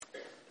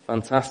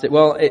Fantastic.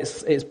 Well,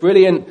 it's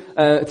brilliant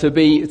to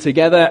be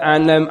together,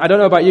 and I don't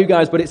know about you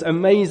guys, but it's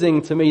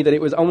amazing to me that it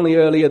was only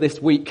earlier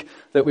this week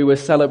that we were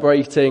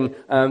celebrating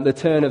the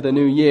turn of the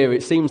new year.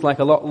 It seems like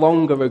a lot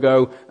longer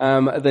ago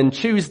than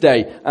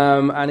Tuesday,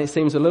 and it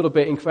seems a little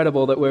bit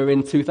incredible that we're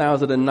in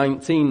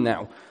 2019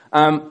 now.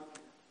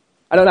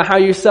 I don't know how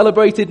you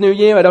celebrated New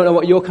Year. I don't know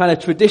what your kind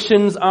of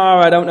traditions are.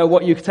 I don't know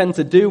what you tend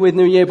to do with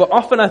New Year, but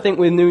often I think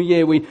with New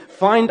Year we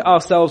find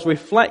ourselves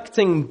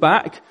reflecting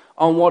back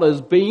on what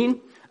has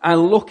been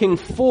and looking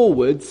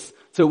forwards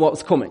to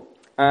what's coming.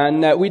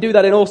 And we do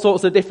that in all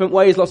sorts of different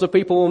ways. Lots of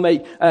people will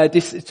make,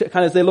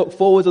 they look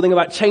forwards or think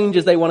about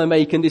changes they want to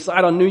make and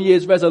decide on New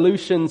Year's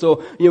resolutions,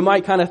 or you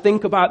might kind of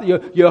think about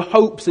your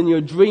hopes and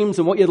your dreams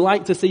and what you'd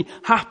like to see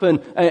happen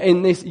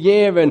in this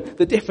year and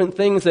the different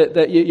things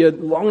that you're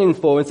longing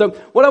for. And so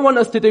what I want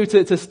us to do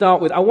to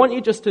start with, I want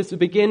you just to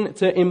begin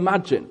to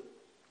imagine.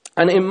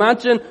 And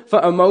imagine for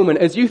a moment,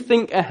 as you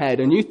think ahead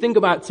and you think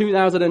about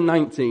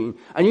 2019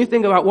 and you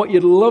think about what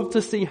you'd love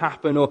to see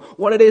happen or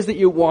what it is that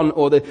you want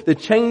or the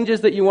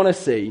changes that you want to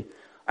see.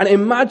 And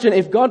imagine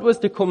if God was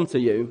to come to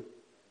you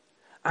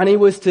and he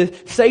was to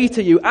say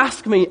to you,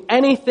 ask me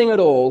anything at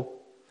all,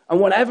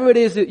 and whatever it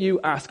is that you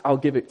ask, I'll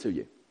give it to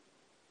you.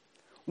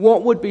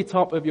 What would be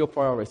top of your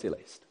priority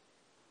list?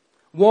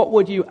 What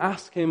would you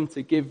ask him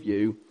to give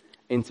you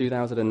in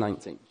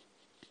 2019?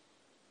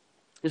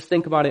 Just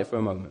think about it for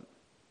a moment.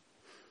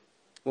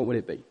 What would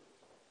it be?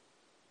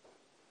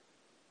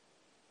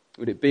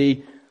 Would it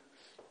be,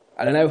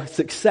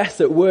 success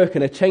at work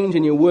and a change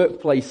in your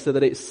workplace so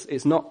that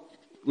it's not,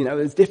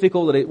 as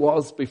difficult as it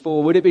was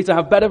before? Would it be to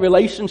have better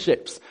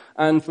relationships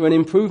and for an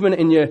improvement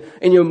in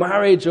your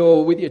marriage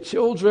or with your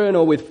children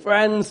or with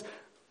friends?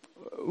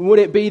 Would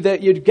it be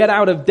that you'd get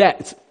out of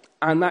debt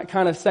and that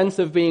kind of sense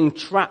of being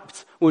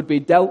trapped would be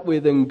dealt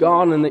with and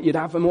gone, and that you'd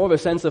have more of a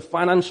sense of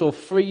financial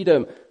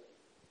freedom?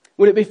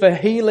 Would it be for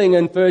healing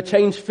and for a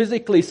change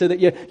physically so that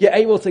you're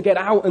able to get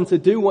out and to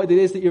do what it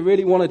is that you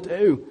really want to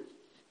do?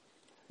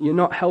 You're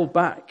not held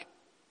back.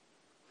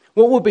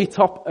 What would be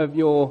top of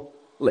your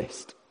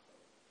list?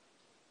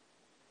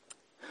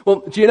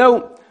 Well, do you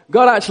know,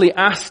 God actually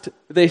asked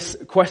this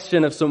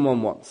question of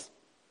someone once.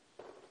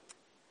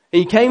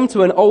 He came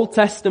to an Old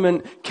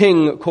Testament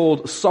king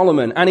called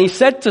Solomon, and he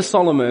said to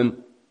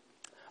Solomon,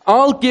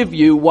 I'll give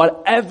you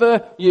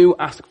whatever you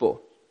ask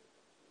for.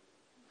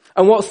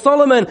 And what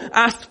Solomon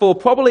asked for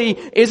probably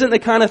isn't the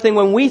kind of thing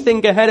when we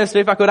think ahead as to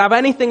if I could have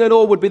anything at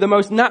all would be the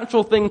most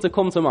natural thing to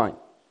come to mind.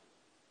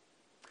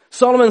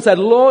 Solomon said,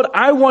 Lord,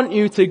 I want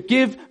you to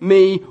give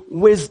me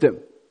wisdom.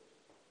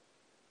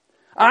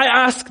 I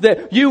ask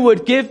that you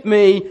would give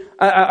me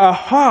a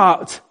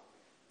heart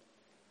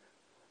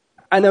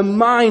and a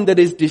mind that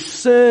is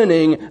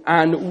discerning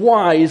and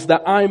wise,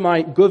 that I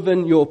might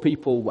govern your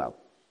people well.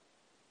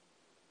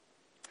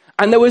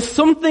 And there was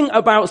something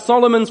about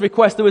Solomon's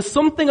request, there was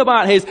something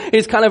about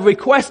his kind of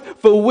request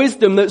for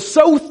wisdom that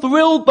so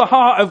thrilled the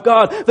heart of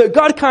God that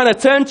God kind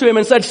of turned to him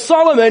and said,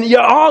 Solomon,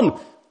 you're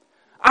on.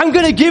 I'm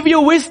going to give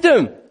you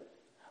wisdom.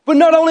 But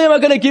not only am I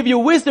going to give you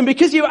wisdom,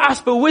 because you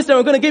asked for wisdom,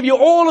 I'm going to give you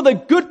all of the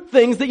good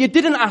things that you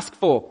didn't ask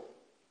for.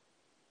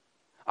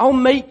 I'll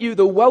make you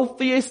the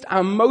wealthiest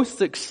and most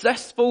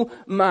successful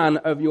man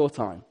of your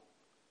time.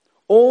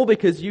 All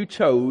because you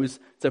chose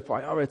to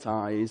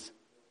prioritize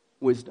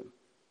wisdom.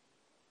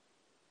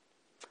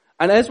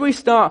 And as we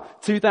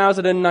start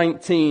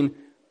 2019,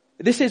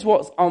 this is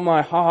what's on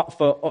my heart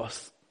for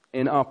us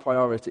in our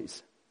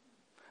priorities.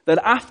 That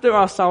after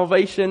our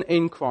salvation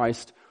in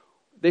Christ,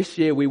 this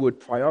year we would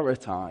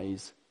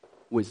prioritize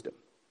wisdom.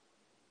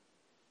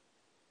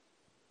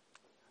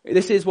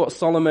 This is what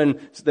Solomon,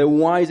 the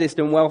wisest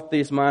and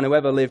wealthiest man who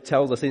ever lived,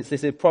 tells us.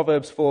 This is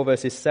Proverbs 4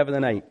 verses 7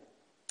 and 8. It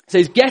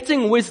says,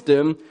 getting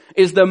wisdom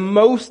is the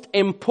most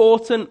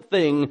important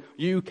thing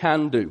you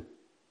can do.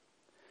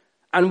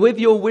 And with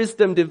your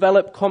wisdom,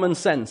 develop common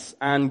sense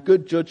and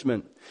good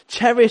judgment.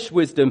 Cherish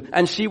wisdom,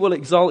 and she will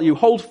exalt you.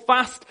 Hold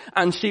fast,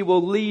 and she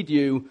will lead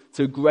you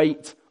to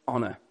great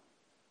honor.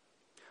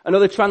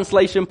 Another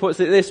translation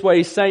puts it this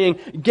way, saying,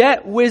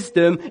 get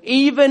wisdom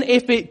even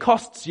if it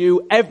costs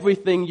you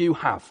everything you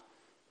have.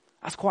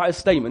 That's quite a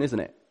statement, isn't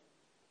it?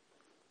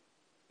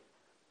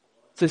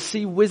 To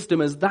see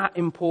wisdom as that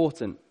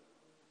important,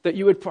 that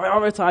you would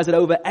prioritize it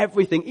over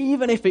everything,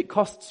 even if it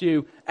costs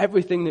you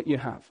everything that you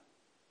have.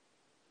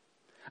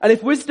 And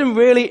if wisdom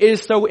really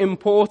is so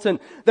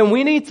important, then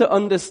we need to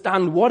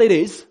understand what it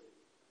is,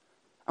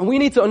 and we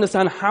need to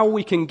understand how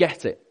we can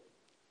get it.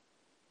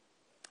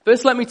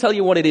 First, let me tell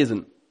you what it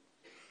isn't.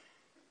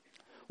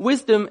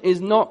 Wisdom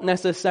is not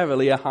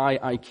necessarily a high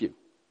IQ.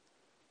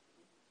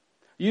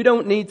 You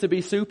don't need to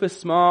be super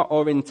smart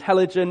or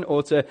intelligent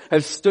or to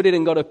have studied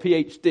and got a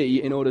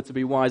PhD in order to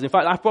be wise. In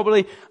fact,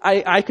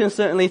 I can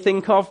certainly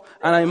think of,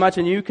 and I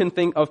imagine you can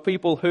think of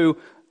people who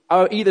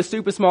are either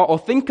super smart or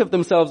think of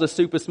themselves as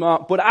super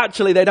smart, but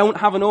actually they don't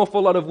have an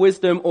awful lot of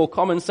wisdom or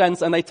common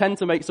sense, and they tend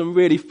to make some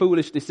really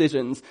foolish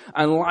decisions,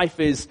 and life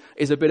is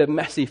a bit of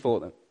messy for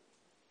them.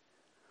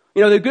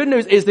 You know, the good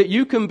news is that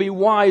you can be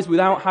wise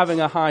without having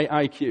a high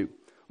IQ.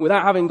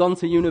 without having gone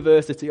to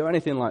university or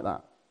anything like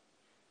that.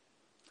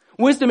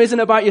 Wisdom isn't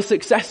about your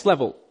success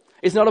level.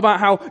 It's not about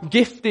how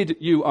gifted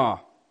you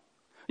are.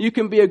 You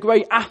can be a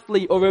great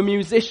athlete or a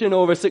musician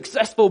or a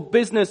successful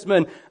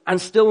businessman and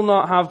still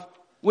not have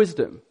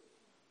wisdom.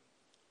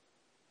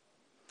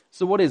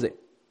 So what is it?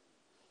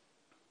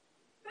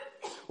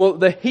 Well,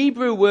 the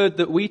Hebrew word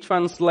that we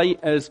translate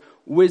as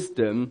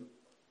wisdom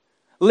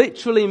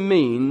literally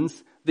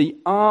means the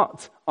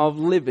art of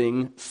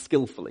living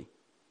skillfully.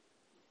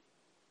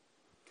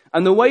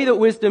 And the way that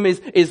wisdom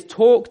is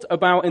talked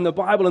about in the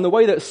Bible and the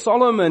way that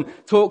Solomon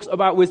talks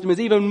about wisdom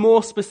is even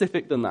more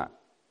specific than that.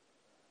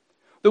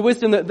 The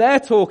wisdom that they're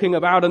talking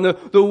about and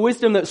the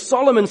wisdom that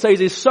Solomon says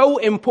is so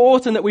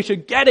important that we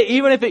should get it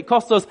even if it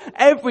costs us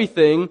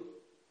everything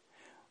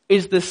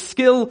is the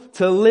skill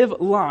to live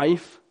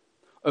life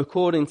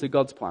according to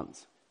God's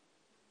plans.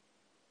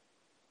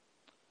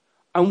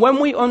 And when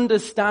we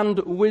understand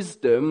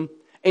wisdom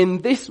in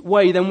this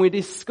way, then we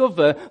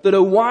discover that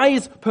a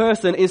wise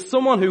person is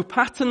someone who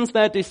patterns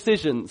their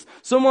decisions,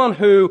 someone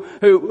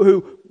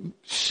who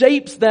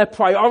shapes their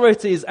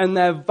priorities and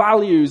their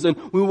values and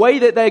the way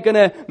that they're going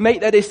to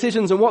make their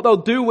decisions and what they'll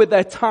do with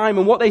their time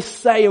and what they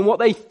say and what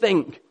they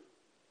think.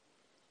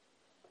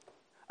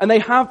 And they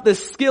have the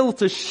skill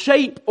to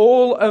shape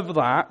all of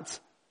that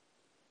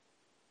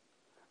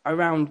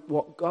around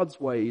what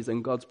God's ways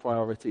and God's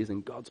priorities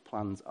and God's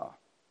plans are.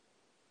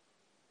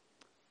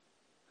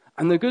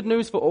 And the good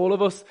news for all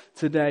of us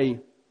today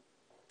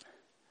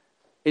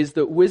is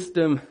that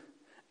wisdom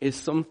is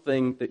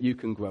something that you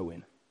can grow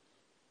in.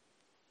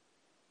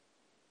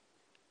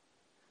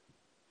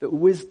 That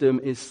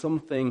wisdom is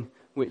something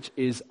which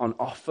is on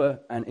offer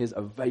and is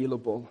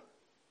available.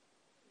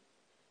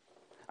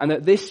 And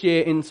that this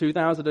year in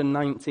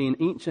 2019,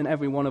 each and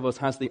every one of us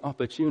has the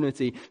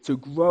opportunity to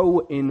grow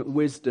in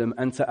wisdom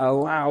and to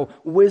allow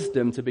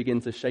wisdom to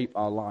begin to shape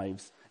our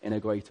lives in a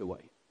greater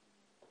way.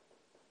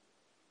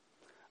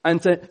 And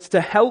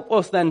to help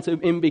us then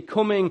in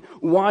becoming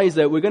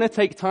wiser, we're going to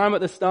take time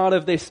at the start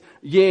of this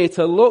year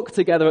to look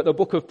together at the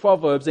book of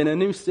Proverbs in a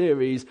new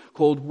series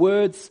called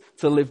Words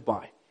to Live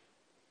By.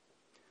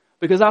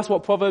 Because that's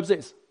what Proverbs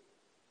is.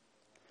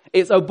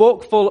 It's a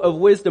book full of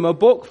wisdom, a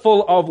book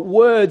full of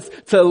words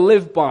to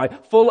live by,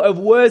 full of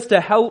words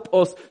to help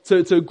us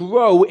to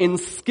grow in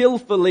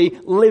skillfully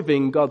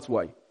living God's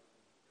way.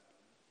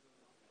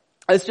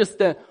 Let's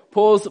just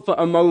pause for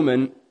a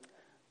moment,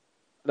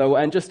 though,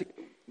 and just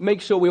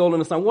make sure we all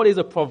understand what is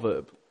a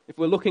proverb. If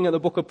we're looking at the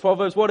book of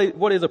Proverbs,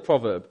 what is a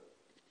proverb?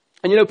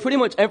 And you know, pretty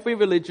much every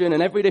religion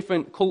and every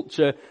different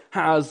culture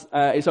has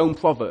its own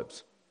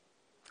proverbs.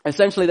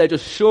 Essentially, they're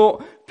just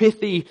short,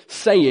 pithy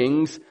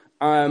sayings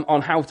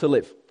on how to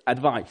live,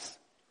 advice.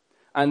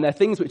 And they're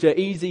things which are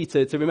easy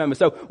to remember.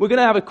 So we're going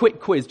to have a quick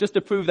quiz just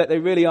to prove that they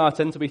really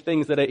tend to be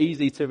things that are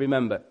easy to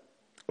remember.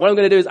 What I'm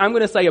going to do is I'm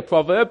going to say a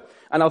proverb,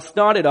 and I'll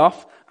start it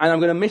off, and I'm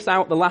going to miss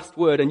out the last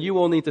word, and you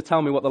all need to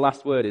tell me what the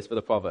last word is for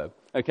the proverb.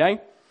 Okay?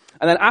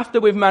 And then after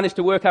we've managed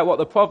to work out what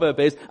the proverb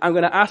is, I'm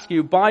going to ask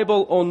you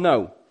Bible or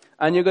no.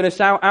 And you're going to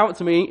shout out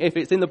to me. If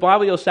it's in the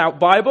Bible, you'll shout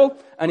Bible.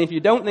 And if you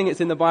don't think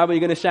it's in the Bible,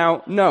 you're going to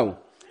shout no.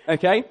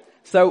 Okay?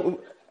 So,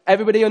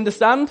 everybody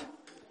understand?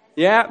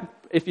 Yeah?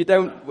 If you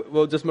don't,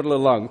 we'll just muddle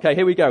along. Okay,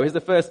 here we go. Here's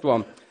the first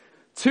one.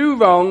 2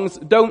 wrongs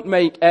don't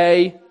make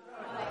a...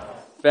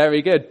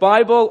 Very good.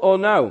 Bible or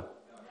no? No.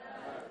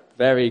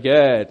 Very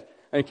good.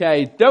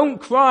 Okay, don't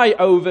cry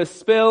over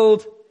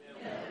spilled...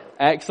 No.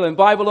 Excellent.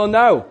 Bible or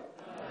no? No.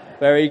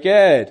 Very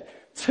good.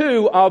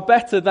 2 are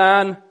better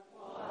than... 1.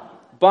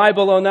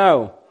 Bible or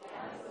no?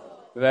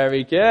 Bible.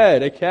 Very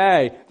good.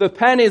 Okay. The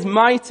pen is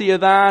mightier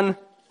than...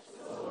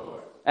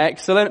 Sword.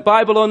 Excellent.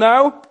 Bible or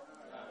no?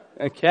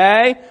 No.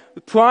 Okay.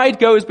 Pride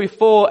goes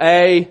before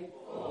a...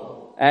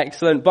 Fall.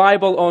 Excellent.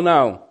 Bible or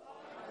no?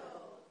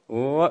 A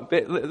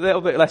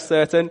little bit less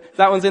certain.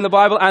 That one's in the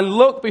Bible. And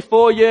look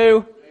before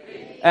you.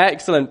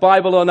 Excellent.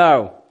 Bible or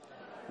no?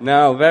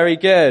 No. Very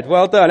good.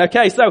 Well done.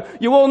 Okay, so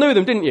you all knew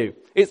them, didn't you?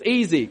 It's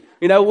easy.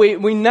 You know,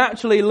 we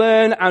naturally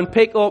learn and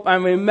pick up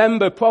and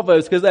remember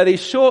Proverbs because they're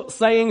these short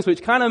sayings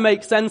which kind of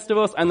make sense to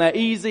us and they're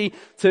easy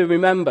to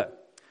remember.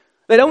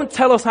 They don't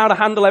tell us how to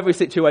handle every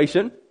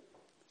situation.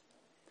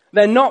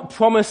 They're not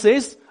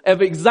promises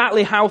of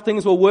exactly how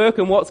things will work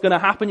and what's going to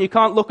happen. You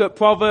can't look at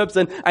Proverbs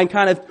and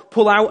kind of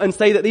pull out and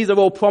say that these are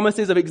all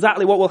promises of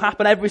exactly what will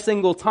happen every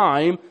single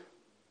time.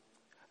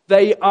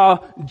 They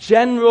are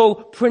general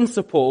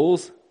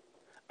principles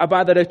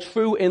about that are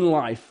true in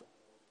life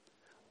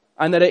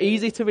and that are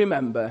easy to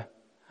remember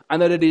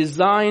and that are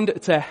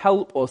designed to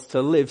help us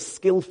to live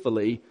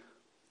skillfully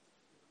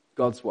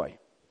God's way.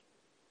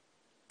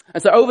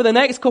 And so over the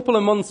next couple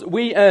of months,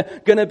 we are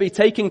going to be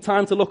taking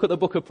time to look at the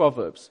book of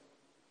Proverbs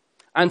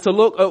and to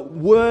look at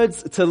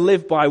words to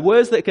live by,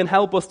 words that can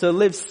help us to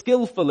live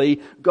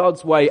skillfully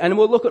God's way. And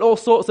we'll look at all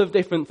sorts of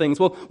different things.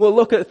 We'll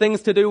look at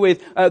things to do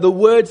with the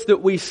words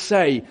that we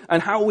say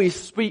and how we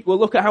speak. We'll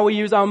look at how we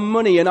use our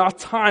money and our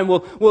time.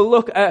 We'll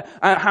look at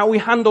how we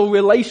handle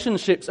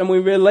relationships and we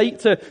relate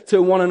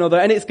to one another.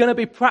 And it's going to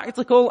be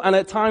practical and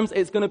at times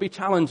it's going to be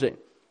challenging.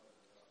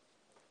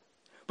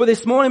 But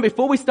this morning,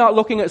 before we start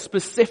looking at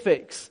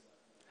specifics,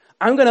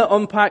 I want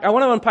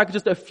to unpack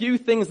just a few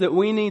things that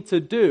we need to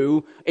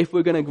do if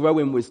we're going to grow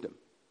in wisdom.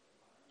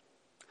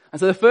 And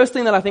so the first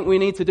thing that I think we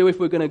need to do if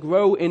we're going to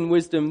grow in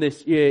wisdom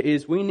this year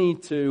is we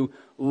need to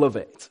love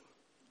it.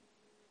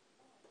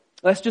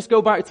 Let's just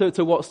go back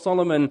to what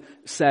Solomon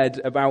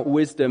said about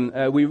wisdom.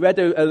 We read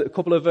a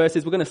couple of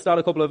verses. We're going to start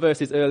a couple of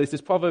verses early. This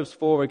is Proverbs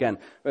 4 again.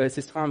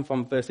 This time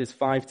from verses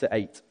 5 to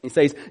 8. He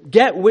says,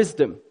 "Get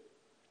wisdom,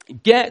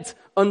 get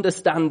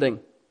understanding.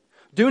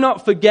 Do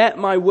not forget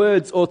my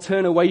words or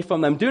turn away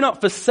from them. Do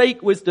not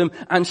forsake wisdom,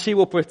 and she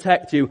will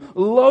protect you.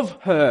 Love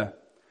her,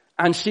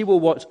 and she will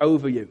watch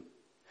over you."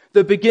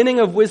 The beginning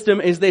of wisdom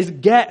is this: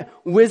 get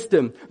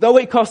wisdom. Though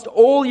it cost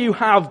all you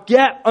have,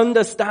 get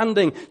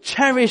understanding.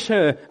 Cherish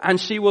her, and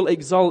she will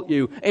exalt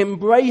you.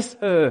 Embrace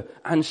her,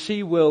 and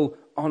she will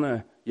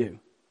honor you.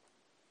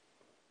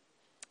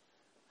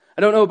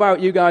 I don't know about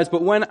you guys,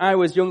 but when I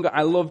was younger,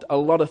 I loved a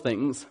lot of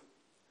things.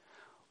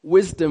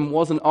 Wisdom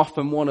wasn't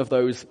often one of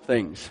those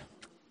things.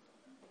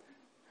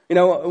 You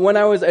know, when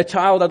I was a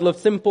child, I'd love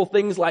simple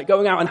things like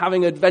going out and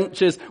having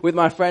adventures with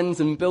my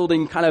friends and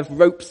building kind of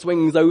rope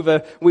swings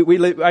over.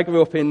 I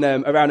grew up in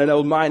around an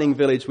old mining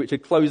village which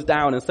had closed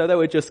down, and so there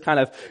were just kind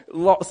of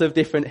lots of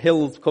different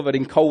hills covered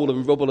in coal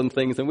and rubble and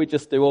things, and we'd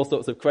just do all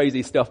sorts of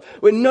crazy stuff.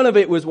 But none of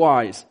it was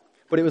wise,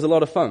 but it was a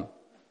lot of fun.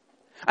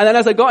 And then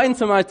as I got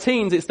into my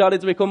teens, it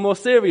started to become more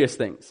serious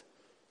things.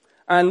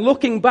 And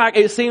looking back,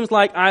 it seems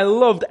like I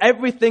loved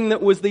everything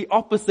that was the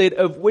opposite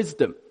of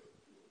wisdom.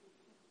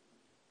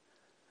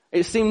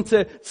 It seemed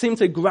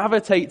to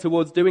gravitate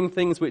towards doing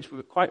things which,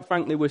 quite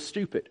frankly, were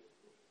stupid.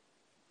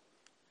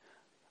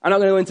 I'm not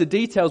going to go into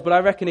details, but I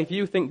reckon if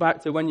you think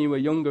back to when you were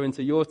younger,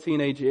 into your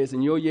teenage years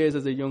and your years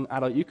as a young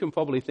adult, you can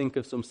probably think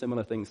of some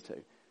similar things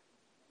too.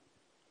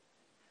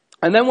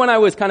 And then when I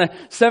was kind of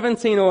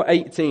 17 or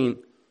 18,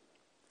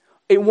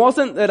 it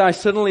wasn't that I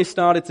suddenly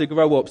started to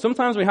grow up.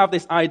 Sometimes we have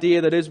this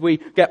idea that as we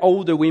get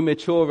older, we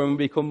mature and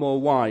become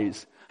more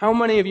wise. How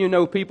many of you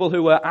know people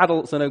who are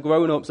adults and are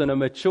grown-ups and are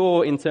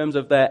mature in terms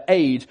of their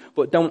age,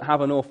 but don't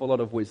have an awful lot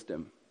of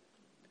wisdom?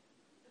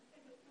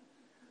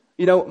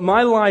 You know,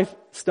 my life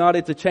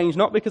started to change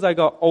not because I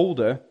got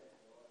older.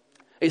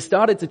 It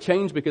started to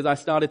change because I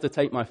started to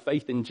take my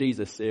faith in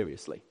Jesus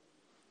seriously.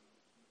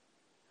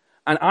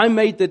 And I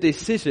made the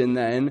decision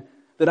then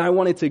that I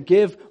wanted to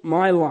give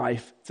my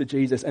life to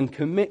Jesus and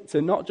commit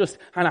to not just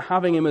kind of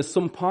having him as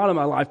some part of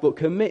my life, but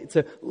commit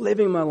to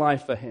living my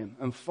life for him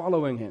and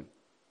following him.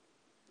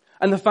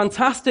 And the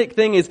fantastic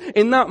thing is,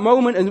 in that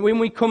moment, and when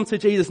we come to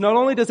Jesus, not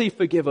only does he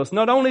forgive us,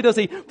 not only does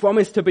he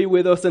promise to be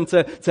with us and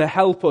to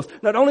help us,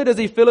 not only does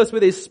he fill us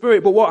with his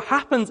Spirit, but what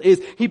happens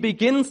is he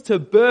begins to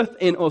birth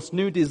in us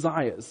new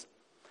desires.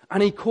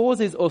 And he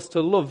causes us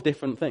to love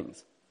different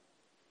things.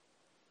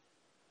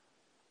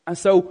 And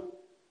so,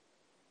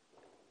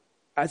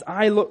 as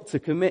I look to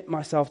commit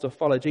myself to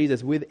follow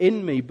Jesus,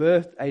 within me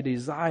birthed a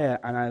desire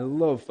and a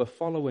love for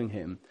following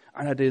him,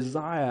 and a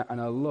desire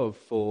and a love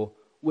for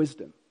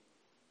wisdom.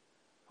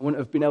 I wouldn't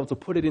have been able to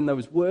put it in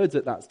those words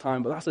at that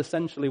time, but that's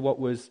essentially what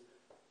was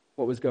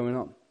going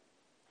on.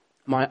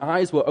 My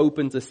eyes were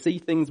open to see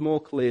things more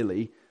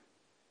clearly,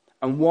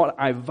 and what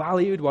I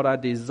valued, what I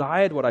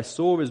desired, what I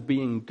saw as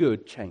being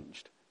good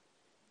changed.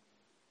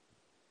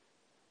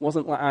 It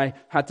wasn't like I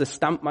had to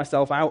stamp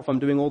myself out from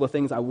doing all the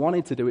things I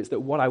wanted to do. It's that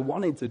what I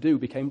wanted to do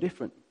became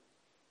different.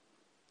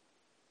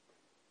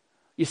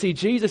 You see,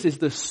 Jesus is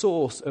the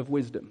source of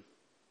wisdom.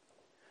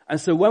 And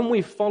so when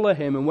we follow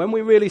him and when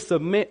we really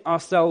submit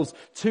ourselves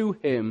to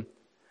him,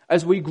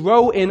 as we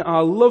grow in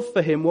our love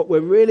for him, what we're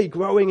really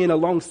growing in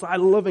alongside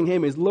loving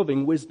him is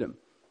loving wisdom.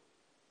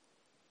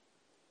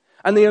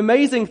 And the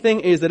amazing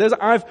thing is that as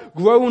I've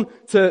grown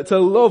to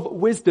love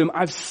wisdom,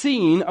 I've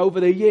seen over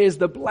the years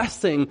the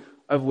blessing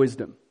of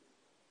wisdom.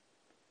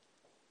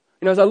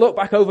 You know, as I look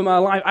back over my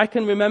life, I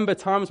can remember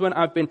times when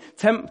I've been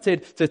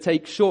tempted to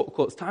take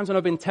shortcuts, times when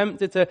I've been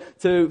tempted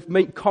to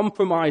make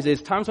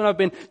compromises, times when I've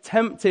been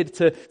tempted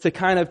to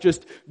kind of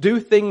just do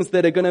things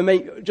that are going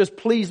to just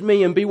please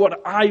me and be what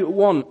I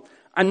want.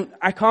 And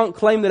I can't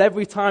claim that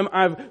every time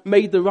I've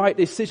made the right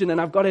decision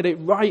and I've got it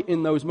right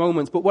in those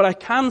moments. But what I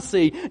can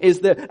see is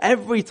that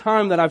every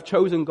time that I've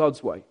chosen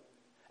God's way,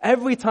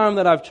 every time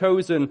that I've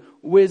chosen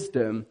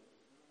wisdom,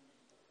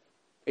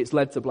 it's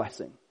led to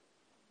blessing.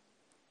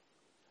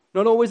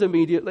 Not always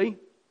immediately.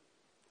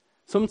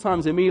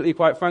 Sometimes immediately,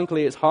 quite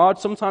frankly, it's hard.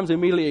 Sometimes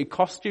immediately it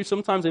costs you.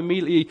 Sometimes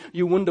immediately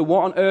you wonder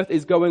what on earth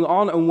is going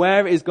on and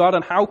where is God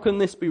and how can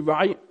this be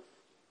right?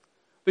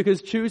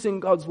 Because choosing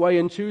God's way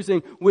and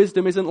choosing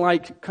wisdom isn't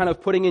like kind of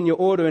putting in your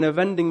order in a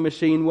vending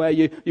machine where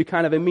you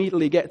kind of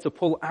immediately get to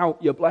pull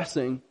out your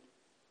blessing.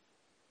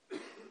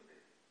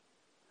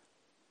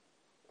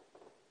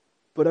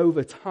 But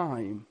over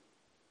time,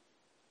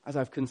 as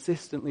I've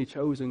consistently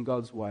chosen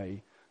God's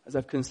way, as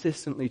I've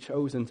consistently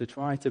chosen to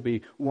try to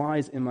be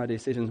wise in my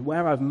decisions,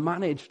 where I've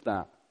managed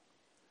that,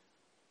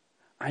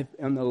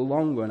 in the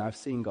long run, I've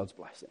seen God's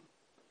blessing.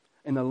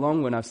 In the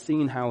long run, I've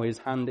seen how his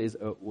hand is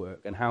at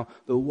work and how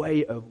the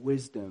way of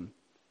wisdom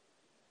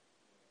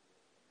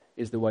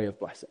is the way of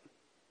blessing.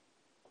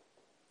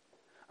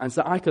 And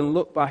so I can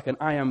look back and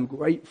I am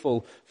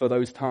grateful for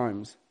those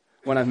times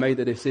when I've made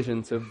the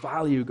decision to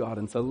value God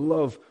and to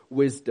love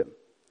wisdom.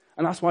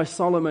 And that's why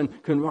Solomon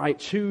can write,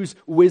 choose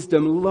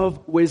wisdom,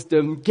 love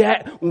wisdom,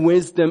 get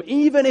wisdom,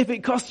 even if it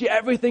costs you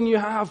everything you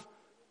have,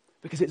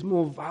 because it's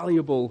more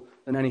valuable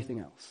than anything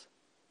else.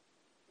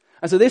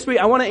 And so this week,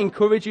 I want to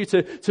encourage you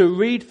to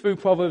read through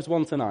Proverbs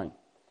 1-9.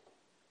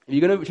 If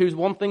you're going to choose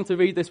one thing to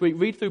read this week,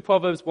 read through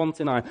Proverbs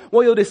 1-9.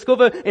 What you'll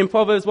discover in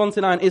Proverbs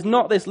 1-9 is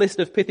not this list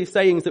of pithy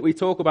sayings that we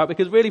talk about,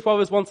 because really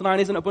Proverbs 1-9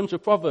 isn't a bunch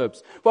of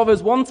proverbs.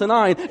 Proverbs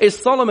 1-9 is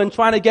Solomon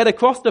trying to get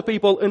across to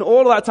people in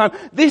all of that time,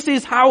 this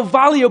is how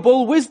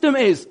valuable wisdom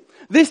is.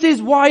 This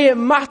is why it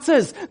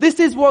matters. This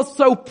is what's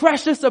so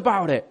precious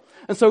about it.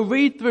 And so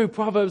read through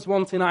Proverbs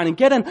 1-9 and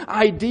get an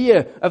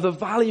idea of the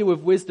value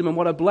of wisdom and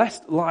what a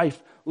blessed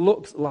life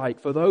looks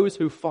like for those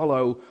who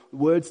follow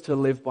words to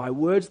live by,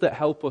 words that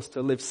help us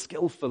to live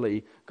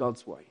skillfully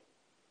God's way.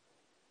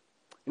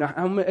 You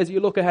know, as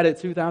you look ahead at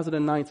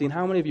 2019,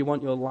 how many of you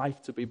want your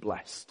life to be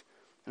blessed?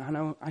 And I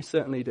know I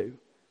certainly do.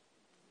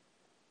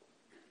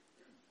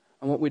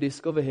 And what we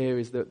discover here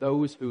is that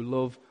those who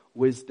love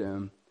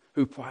wisdom,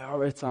 who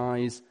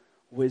prioritize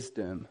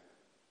wisdom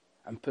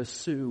and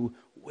pursue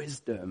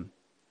wisdom,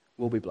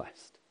 will be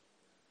blessed.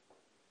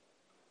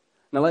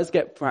 Now let's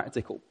get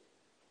practical.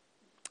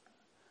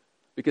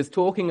 Because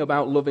talking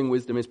about loving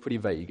wisdom is pretty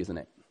vague, isn't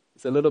it?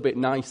 It's a little bit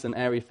nice and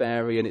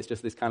airy-fairy, and it's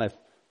just this kind of,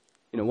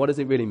 what does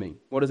it really mean?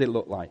 What does it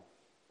look like?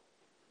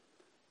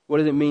 What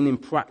does it mean in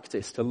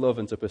practice to love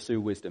and to pursue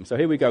wisdom? So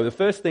here we go. The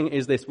first thing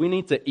is this: we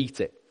need to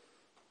eat it.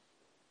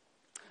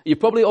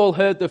 You've probably all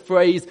heard the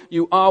phrase,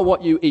 you are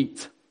what you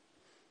eat.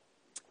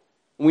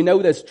 We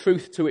know there's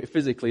truth to it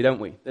physically,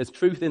 don't we? There's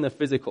truth in the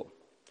physical.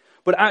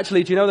 But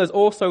actually, do you know there's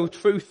also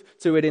truth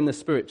to it in the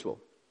spiritual?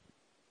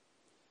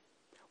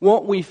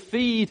 What we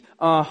feed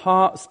our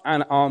hearts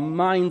and our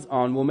minds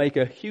on will make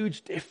a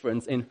huge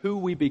difference in who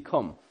we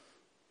become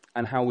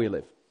and how we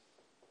live.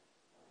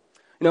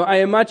 I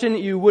imagine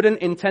you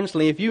wouldn't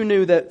intentionally, if you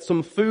knew that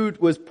some food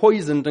was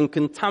poisoned and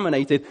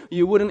contaminated,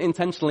 you wouldn't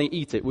intentionally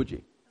eat it, would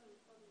you?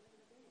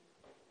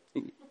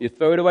 You'd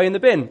throw it away in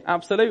the bin,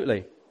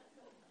 absolutely.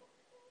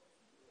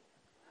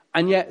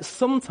 And yet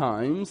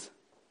sometimes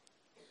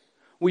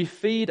we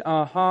feed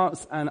our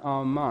hearts and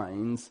our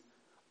minds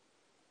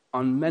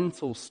on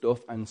mental stuff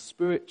and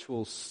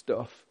spiritual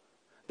stuff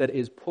that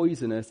is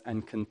poisonous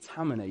and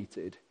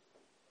contaminated,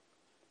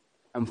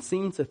 and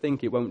seem to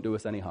think it won't do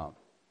us any harm.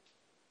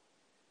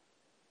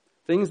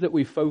 Things that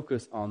we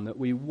focus on, that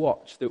we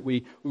watch, that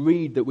we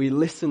read, that we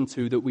listen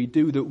to, that we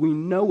do, that we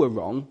know are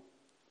wrong,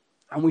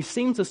 and we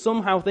seem to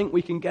somehow think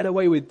we can get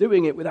away with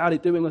doing it without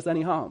it doing us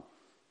any harm.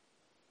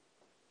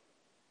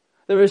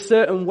 There are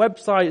certain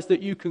websites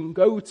that you can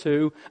go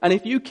to, and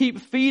if you keep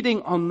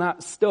feeding on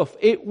that stuff,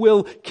 it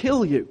will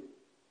kill you.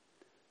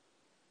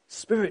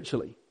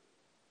 Spiritually.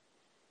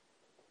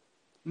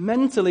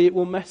 Mentally, it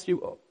will mess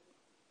you up.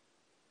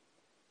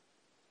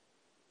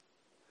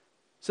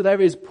 So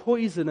there is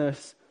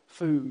poisonous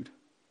food.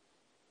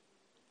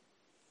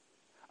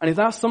 And if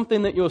that's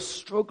something that you're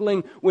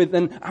struggling with,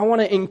 then I want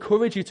to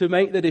encourage you to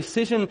make the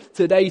decision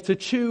today to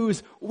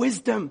choose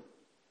wisdom.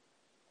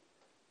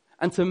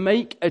 And to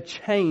make a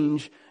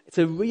change,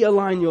 to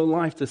realign your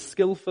life to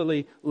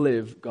skillfully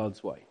live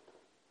God's way.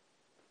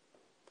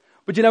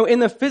 But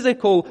in the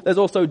physical, there's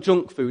also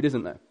junk food,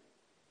 isn't there?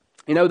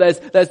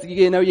 There's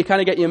you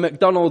kind of get your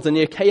McDonald's and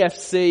your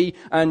KFC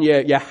and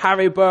your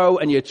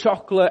Haribo and your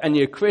chocolate and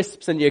your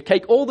crisps and your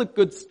cake, all the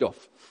good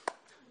stuff.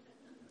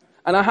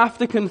 And I have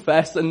to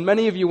confess, and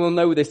many of you will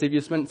know this if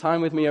you've spent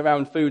time with me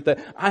around food, that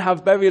I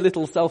have very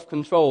little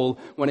self-control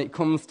when it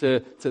comes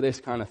to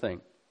this kind of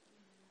thing.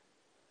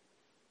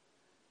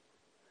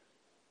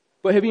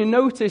 But have you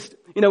noticed,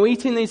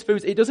 eating these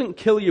foods, it doesn't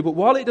kill you, but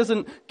while it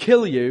doesn't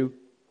kill you,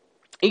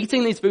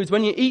 eating these foods,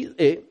 when you eat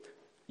it,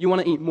 you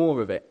want to eat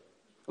more of it.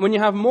 When you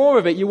have more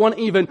of it, you want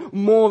even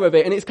more of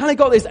it. And it's kind of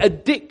got this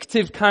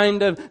addictive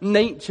kind of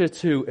nature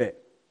to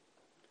it.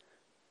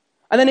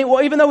 And then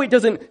even though it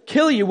doesn't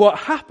kill you, what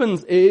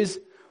happens is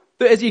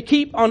that as you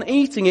keep on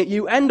eating it,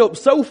 you end up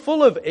so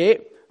full of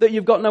it that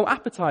you've got no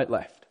appetite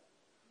left.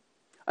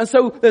 And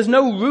so there's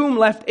no room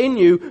left in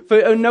you,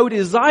 no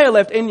desire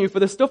left in you for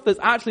the stuff that's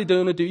actually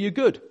going to do you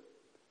good.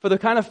 For the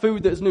kind of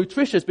food that's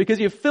nutritious, because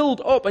you're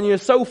filled up and you're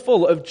so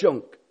full of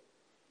junk.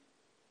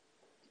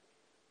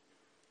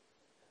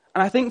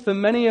 And I think for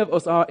many of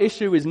us, our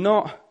issue is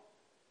not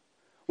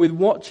with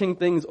watching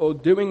things or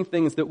doing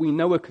things that we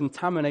know are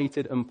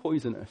contaminated and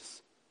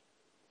poisonous.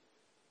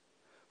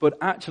 But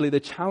actually the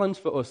challenge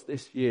for us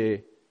this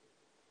year,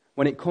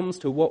 when it comes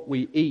to what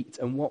we eat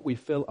and what we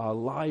fill our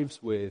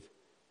lives with,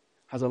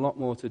 has a lot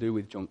more to do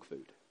with junk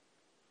food.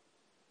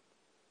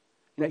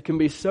 It can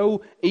be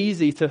so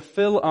easy to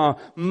fill our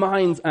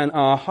minds and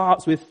our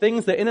hearts with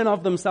things that in and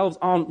of themselves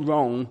aren't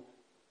wrong,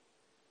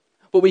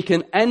 but we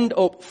can end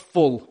up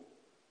full.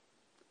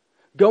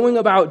 Going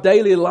about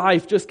daily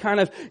life, just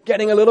kind of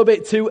getting a little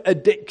bit too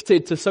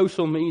addicted to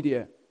social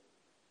media.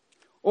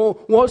 Or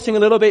watching a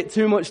little bit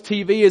too much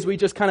TV as we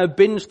just kind of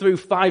binge through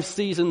 5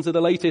 seasons of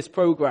the latest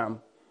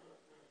program.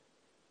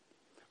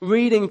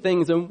 Reading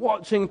things and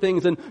watching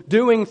things and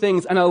doing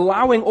things and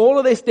allowing all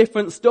of this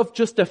different stuff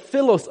just to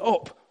fill us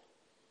up.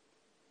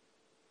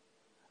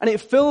 And it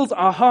fills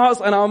our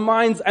hearts and our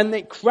minds and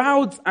it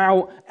crowds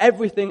out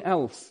everything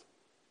else.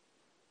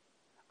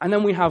 And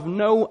then we have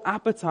no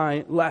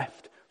appetite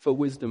left for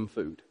wisdom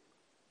food.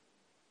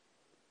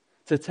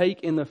 To take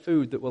in the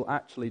food that will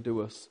actually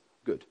do us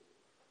good.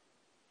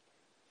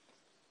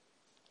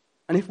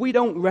 And if we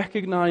don't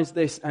recognize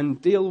this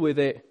and deal with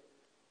it,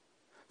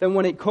 then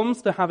when it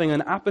comes to having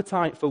an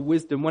appetite for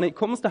wisdom, when it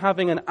comes to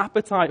having an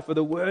appetite for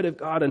the Word of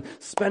God and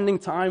spending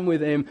time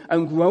with Him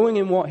and growing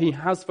in what He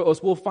has for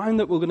us, we'll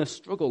find that we're going to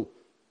struggle.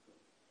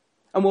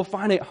 And we'll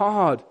find it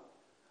hard.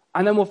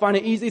 And then we'll find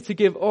it easy to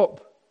give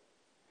up.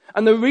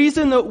 And the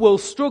reason that we'll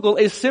struggle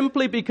is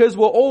simply because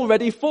we're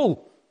already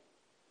full.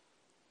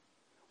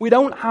 We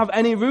don't have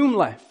any room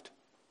left.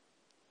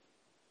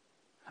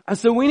 And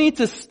so we need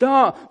to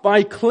start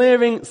by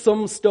clearing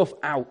some stuff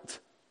out.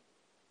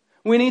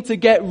 We need to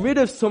get rid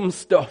of some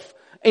stuff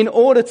in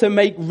order to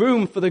make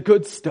room for the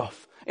good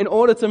stuff. In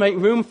order to make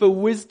room for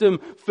wisdom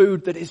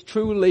food that is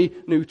truly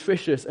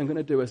nutritious and going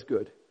to do us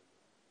good.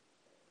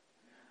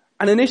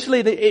 And initially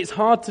it's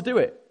hard to do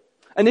it.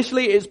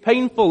 Initially it's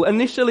painful.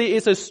 Initially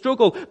it's a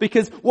struggle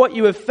because what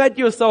you have fed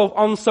yourself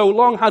on so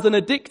long has an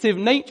addictive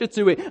nature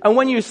to it. And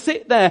when you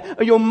sit there,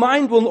 your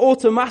mind will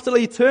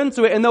automatically turn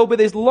to it and there'll be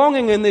this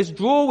longing and this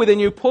draw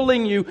within you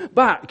pulling you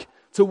back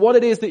to what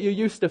it is that you're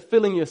used to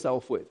filling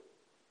yourself with.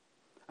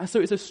 And so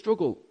it's a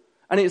struggle,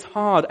 and it's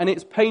hard, and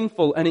it's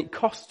painful, and it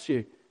costs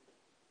you.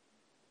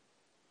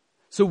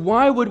 So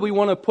why would we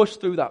want to push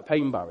through that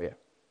pain barrier?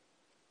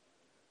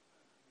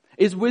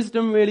 Is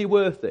wisdom really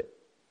worth it?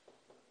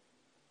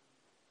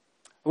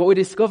 What we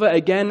discover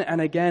again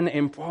and again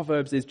in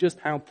Proverbs is just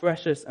how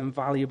precious and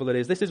valuable it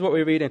is. This is what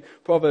we read in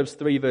Proverbs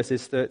 3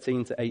 verses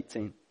 13 to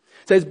 18.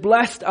 It says,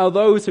 "Blessed are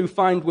those who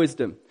find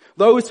wisdom,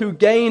 those who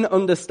gain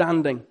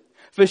understanding.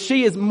 For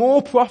she is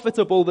more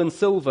profitable than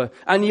silver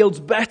and yields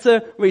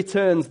better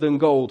returns than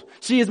gold.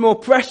 She is more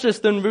precious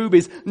than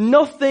rubies.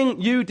 Nothing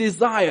you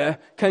desire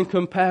can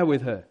compare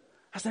with her."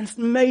 That's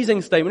an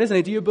amazing statement, isn't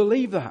it? Do you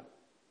believe that?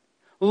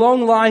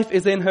 "Long life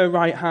is in her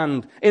right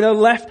hand. In her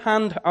left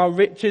hand are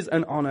riches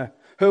and honor.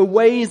 Her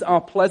ways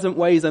are pleasant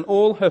ways and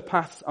all her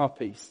paths are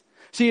peace.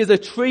 She is a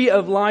tree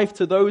of life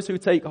to those who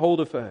take hold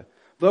of her.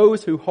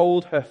 Those who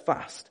hold her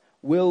fast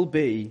will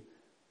be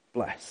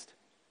blessed."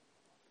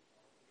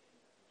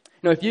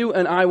 Now, if you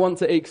and I want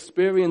to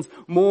experience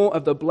more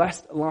of the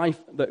blessed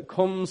life that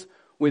comes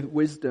with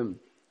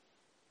wisdom,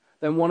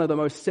 then one of the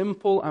most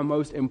simple and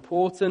most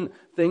important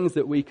things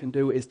that we can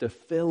do is to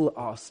fill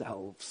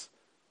ourselves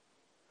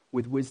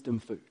with wisdom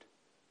food,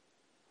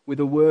 with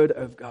the Word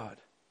of God,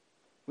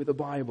 with the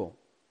Bible.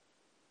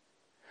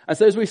 And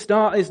so as we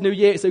start this new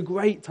year, it's a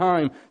great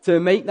time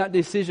to make that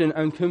decision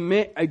and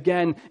commit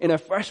again in a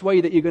fresh way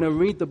that you're going to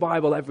read the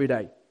Bible every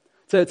day.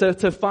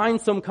 To find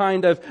some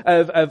kind of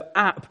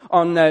app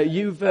on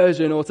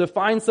YouVersion, or to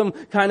find some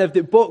kind of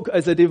book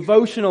as a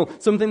devotional,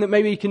 something that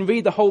maybe you can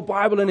read the whole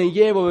Bible in a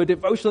year, or a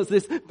devotional, it's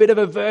this bit of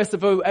a verse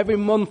of every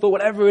month or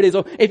whatever it is.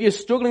 Or if you're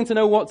struggling to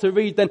know what to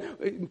read,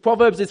 then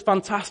Proverbs is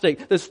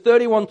fantastic. There's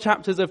 31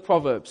 chapters of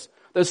Proverbs.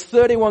 There's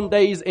 31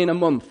 days in a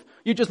month.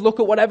 You just look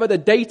at whatever the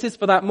date is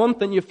for that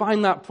month and you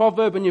find that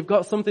proverb and you've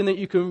got something that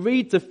you can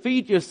read to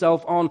feed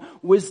yourself on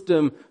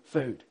wisdom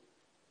food.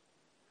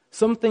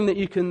 Something that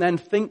you can then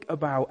think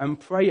about and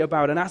pray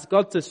about and ask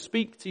God to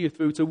speak to you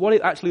through, to what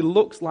it actually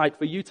looks like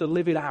for you to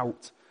live it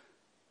out.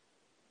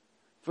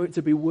 For it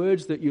to be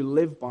words that you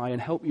live by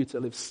and help you to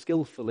live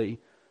skillfully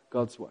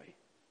God's way.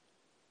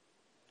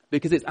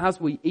 Because it's as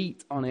we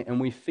eat on it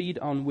and we feed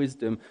on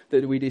wisdom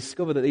that we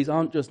discover that these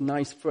aren't just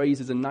nice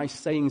phrases and nice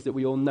sayings that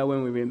we all know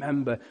and we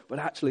remember, but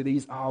actually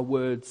these are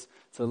words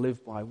to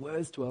live by,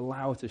 words to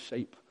allow to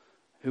shape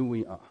who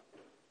we are.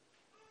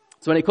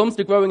 So when it comes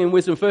to growing in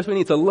wisdom, first we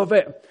need to love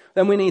it,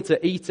 then we need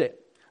to eat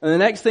it. And the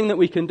next thing that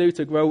we can do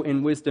to grow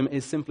in wisdom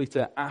is simply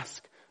to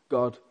ask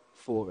God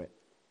for it.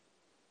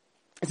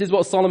 This is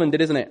what Solomon did,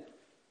 isn't it?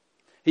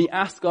 He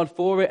asked God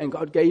for it and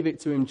God gave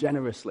it to him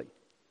generously.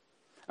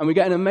 And we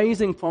get an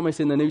amazing promise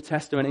in the New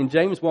Testament in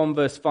James 1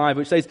 verse 5,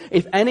 which says,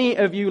 "If any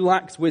of you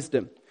lacks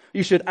wisdom,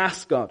 you should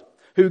ask God,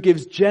 who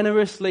gives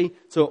generously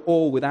to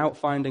all without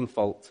finding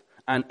fault,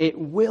 and it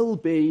will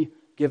be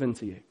given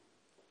to you."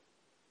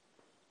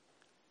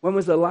 When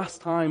was the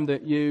last time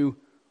that you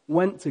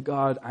went to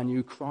God and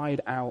you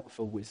cried out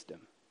for wisdom?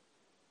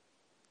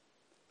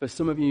 For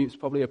some of you, it's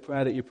probably a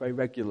prayer that you pray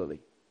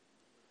regularly.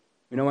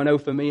 You know, I know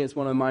for me, it's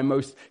one of my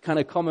most kind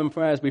of common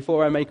prayers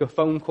before I make a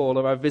phone call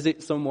or I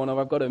visit someone or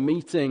I've got a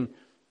meeting.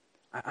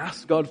 I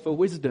ask God for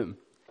wisdom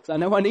because I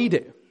know I need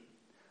it.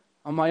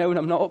 On my own,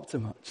 I'm not up to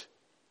much.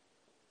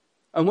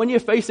 And when you're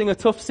facing a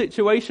tough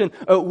situation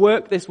at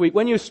work this week,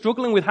 when you're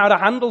struggling with how to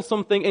handle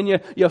something in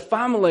your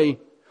family,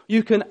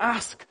 you can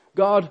ask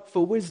God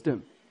for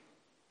wisdom.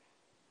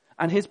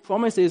 And his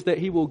promise is that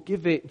he will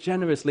give it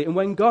generously. And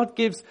when God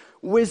gives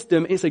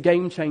wisdom, it's a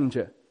game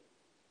changer.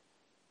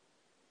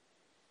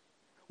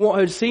 What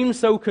had seemed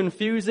so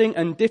confusing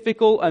and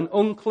difficult and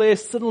unclear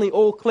suddenly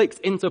all clicks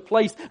into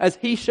place as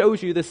he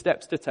shows you the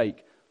steps to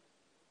take.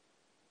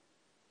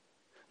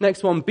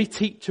 Next one, be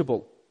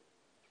teachable.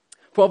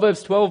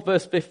 Proverbs 12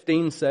 verse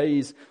 15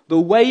 says, "The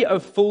way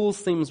of fools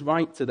seems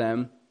right to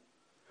them,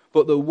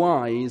 but the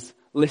wise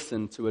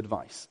listen to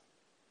advice."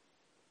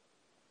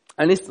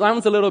 And this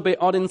sounds a little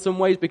bit odd in some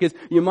ways because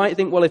you might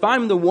think, well, if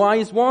I'm the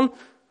wise one,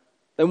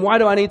 then why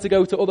do I need to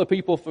go to other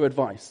people for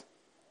advice?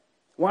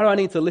 Why do I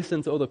need to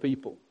listen to other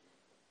people?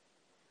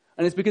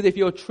 And it's because if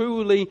you're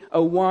truly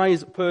a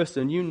wise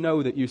person, you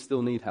know that you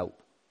still need help.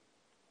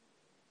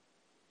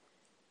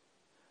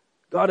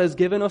 God has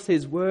given us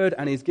his word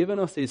and he's given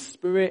us his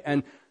spirit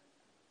and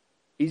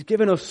he's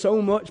given us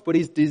so much, but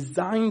he's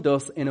designed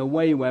us in a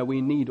way where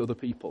we need other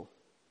people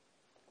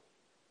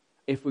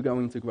if we're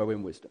going to grow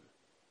in wisdom.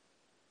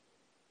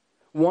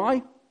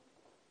 Why?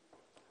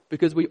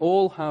 Because we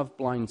all have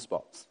blind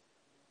spots.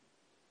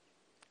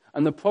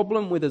 And the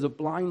problem with a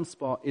blind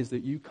spot is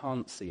that you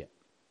can't see it.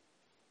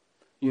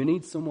 You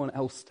need someone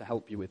else to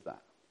help you with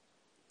that.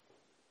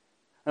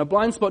 And a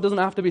blind spot doesn't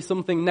have to be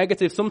something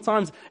negative.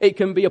 Sometimes it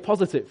can be a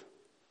positive.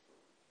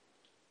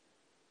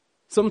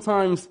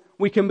 Sometimes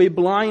we can be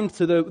blind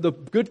to the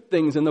good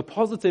things and the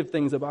positive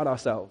things about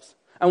ourselves.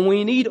 And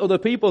we need other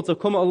people to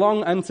come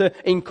along and to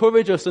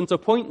encourage us and to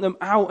point them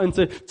out and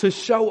to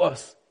show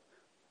us.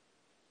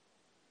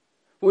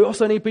 We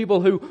also need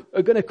people who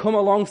are going to come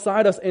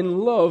alongside us in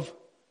love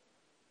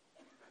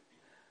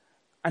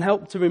and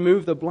help to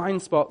remove the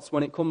blind spots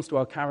when it comes to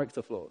our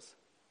character flaws.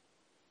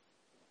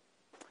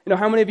 You know,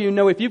 how many of you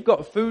know if you've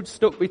got food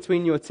stuck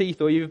between your teeth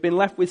or you've been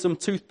left with some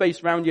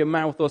toothpaste around your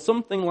mouth or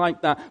something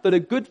like that, that a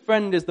good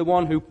friend is the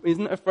one who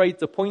isn't afraid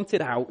to point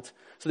it out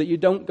so that you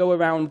don't go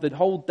around the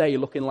whole day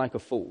looking like a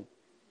fool?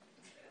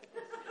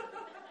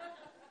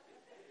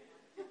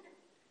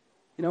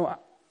 You know,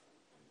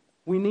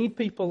 we need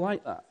people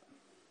like that.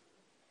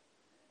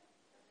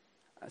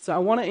 So I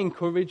want to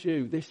encourage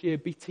you this year,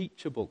 be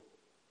teachable.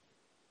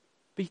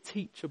 Be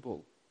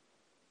teachable.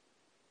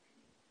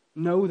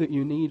 Know that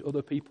you need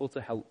other people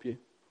to help you.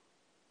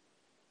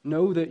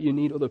 Know that you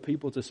need other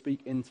people to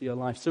speak into your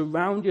life.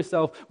 Surround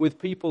yourself with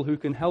people who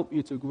can help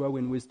you to grow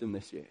in wisdom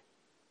this year.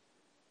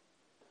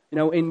 You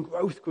know, in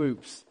growth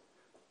groups,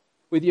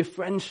 with your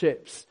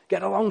friendships,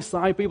 get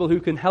alongside people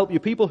who can help you,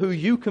 people who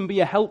you can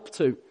be a help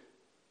to.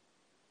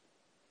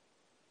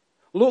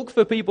 Look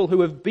for people who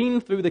have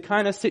been through the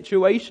kind of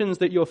situations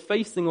that you're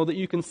facing or that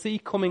you can see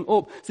coming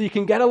up so you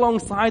can get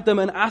alongside them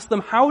and ask them,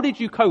 how did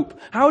you cope?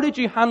 How did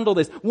you handle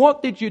this?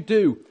 What did you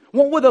do?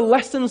 What were the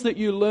lessons that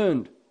you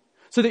learned?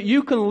 So that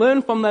you can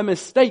learn from their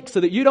mistakes so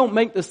that you don't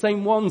make the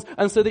same ones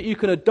and so that you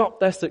can adopt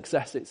their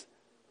successes.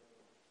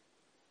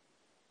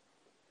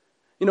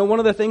 You know, one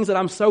of the things that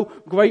I'm so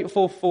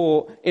grateful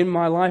for in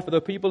my life are the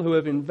people who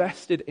have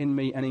invested in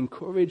me and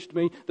encouraged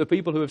me, the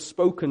people who have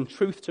spoken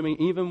truth to me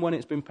even when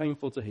it's been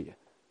painful to hear.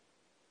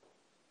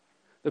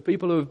 The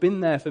people who have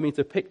been there for me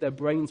to pick their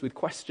brains with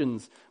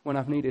questions when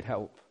I've needed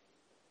help.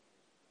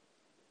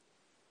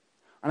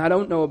 And I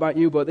don't know about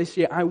you, but this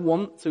year I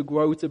want to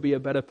grow to be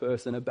a better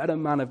person, a better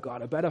man of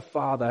God, a better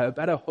father, a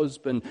better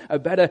husband, a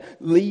better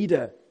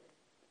leader,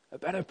 a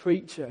better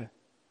preacher.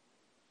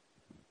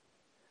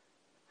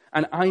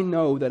 And I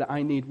know that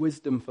I need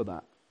wisdom for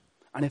that.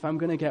 And if I'm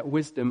going to get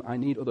wisdom, I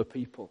need other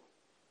people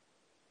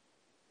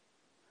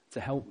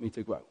to help me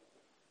to grow.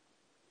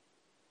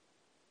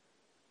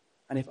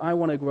 And if I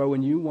want to grow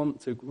and you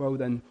want to grow,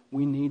 then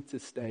we need to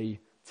stay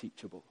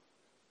teachable.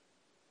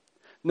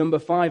 Number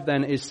 5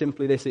 then is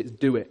simply this, it's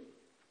do it.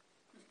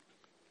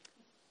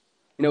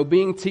 You know,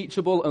 being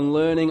teachable and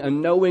learning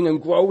and knowing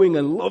and growing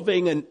and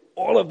loving and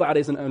all of that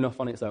isn't enough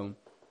on its own.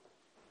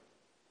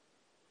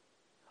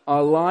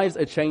 Our lives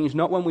are changed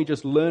not when we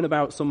just learn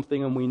about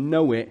something and we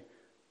know it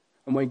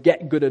and we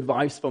get good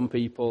advice from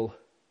people.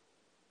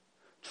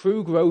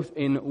 True growth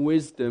in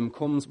wisdom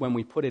comes when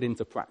we put it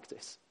into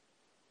practice.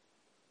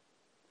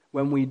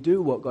 When we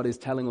do what God is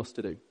telling us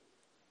to do.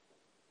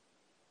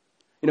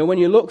 You know, when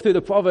you look through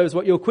the Proverbs,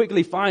 what you'll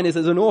quickly find is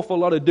there's an awful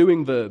lot of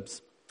doing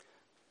verbs.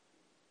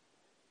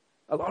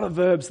 A lot of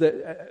verbs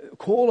that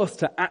call us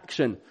to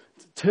action.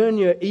 Turn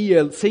your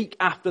ear, seek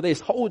after this,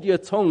 hold your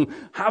tongue,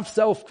 have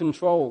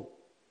self-control.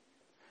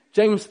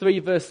 James 3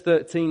 verse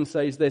 13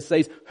 says this,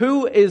 says,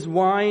 "Who is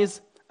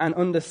wise and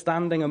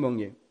understanding among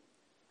you?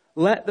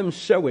 Let them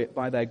show it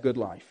by their good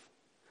life,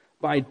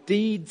 by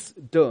deeds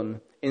done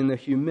in the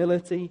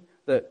humility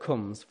that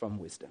comes from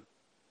wisdom."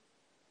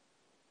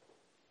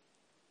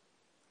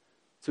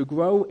 To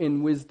grow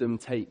in wisdom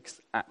takes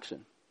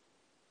action.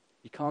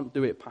 You can't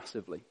do it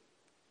passively.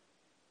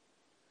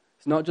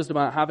 It's not just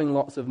about having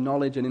lots of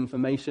knowledge and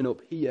information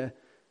up here.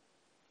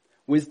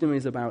 Wisdom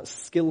is about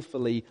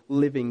skillfully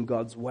living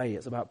God's way.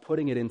 It's about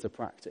putting it into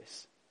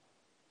practice.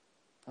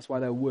 That's why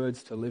they're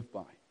words to live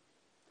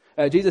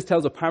by. Jesus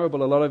tells a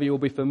parable a lot of you will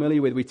be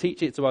familiar with. We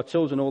teach it to our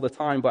children all the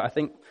time, but I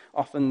think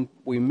often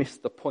we miss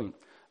the point.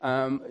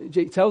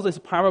 It tells this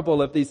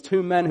parable of these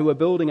two men who are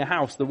building a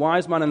house, the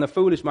wise man and the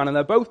foolish man, and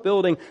they're both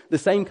building the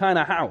same kind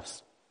of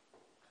house.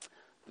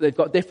 They've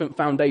got different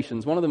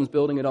foundations. One of them's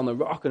building it on the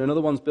rock and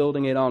another one's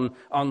building it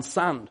on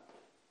sand.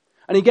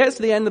 And he gets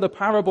to the end of the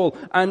parable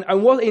and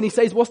he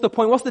says, what's the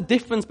point? What's the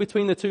difference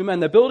between the two men?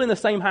 They're building the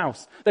same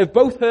house. They've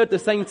both heard the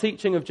same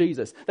teaching of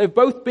Jesus. They've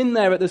both been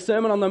there at the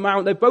Sermon on the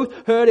Mount. They've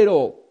both heard it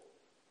all.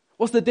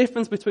 What's the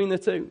difference between the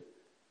two?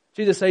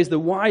 Jesus says the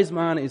wise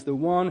man is the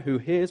one who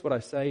hears what I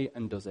say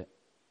and does it,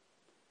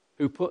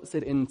 who puts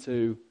it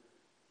into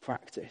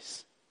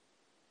practice.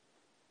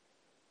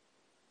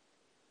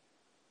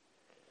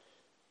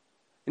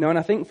 You know, and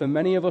I think for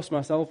many of us,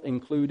 myself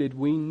included,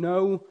 we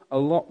know a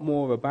lot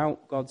more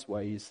about God's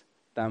ways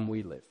than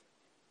we live,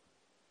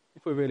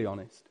 if we're really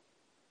honest.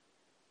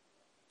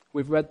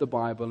 We've read the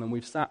Bible and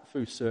we've sat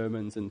through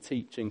sermons and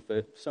teaching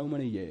for so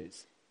many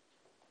years.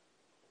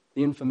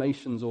 The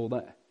information's all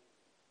there.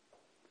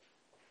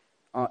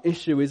 Our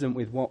issue isn't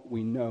with what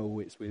we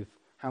know, it's with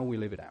how we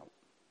live it out.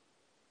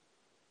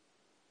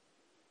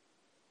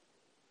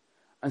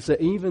 And so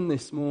even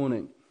this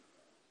morning,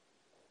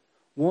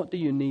 what do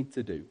you need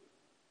to do?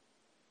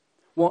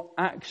 What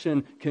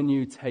action can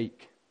you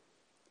take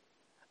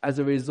as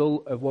a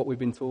result of what we've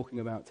been talking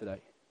about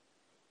today?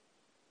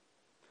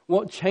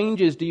 What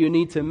changes do you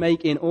need to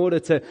make in order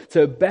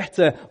to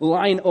better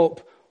line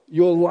up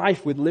your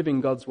life with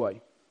living God's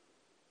way?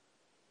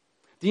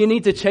 Do you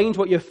need to change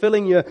what you're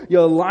filling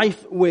your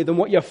life with and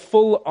what you're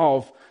full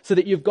of so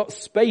that you've got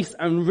space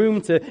and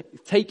room to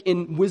take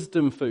in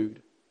wisdom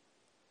food?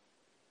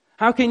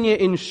 How can you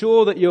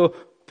ensure that you're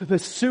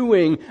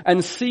pursuing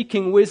and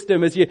seeking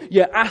wisdom as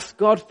you ask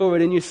God for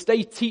it and you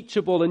stay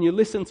teachable and you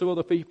listen to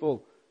other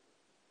people?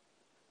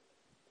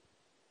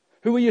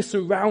 Who are you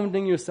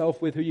surrounding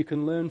yourself with who you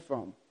can learn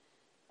from?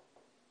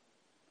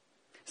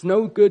 It's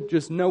no good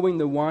just knowing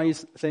the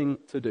wise thing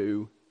to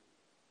do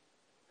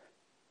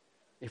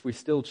if we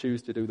still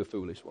choose to do the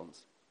foolish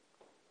ones.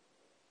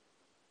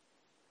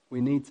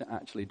 We need to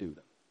actually do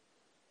them.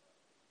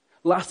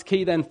 Last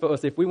key then for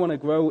us, if we want to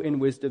grow in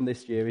wisdom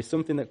this year, is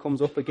something that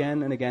comes up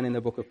again and again in the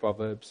book of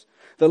Proverbs.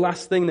 The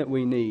last thing that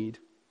we need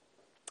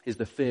is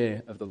the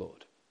fear of the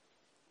Lord.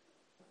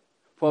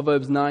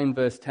 Proverbs 9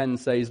 verse 10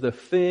 says, "The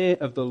fear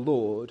of the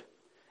Lord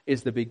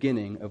is the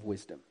beginning of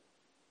wisdom,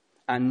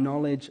 and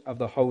knowledge of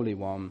the Holy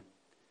One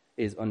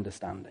is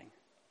understanding."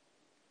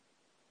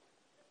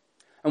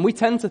 And we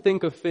tend to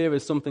think of fear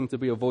as something to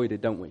be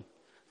avoided, don't we?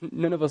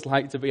 None of us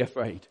like to be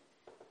afraid.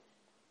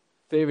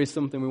 Fear is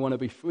something we want to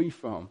be free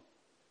from.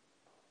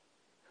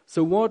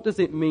 So what does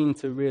it mean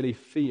to really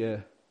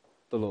fear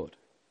the Lord?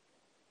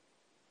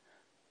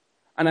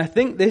 And I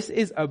think this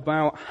is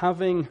about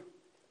having,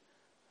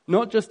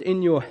 not just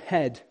in your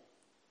head,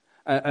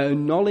 a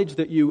knowledge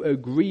that you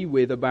agree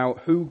with about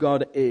who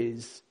God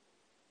is,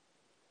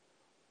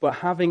 but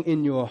having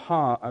in your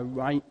heart a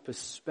right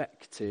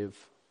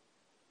perspective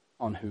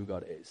on who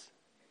God is.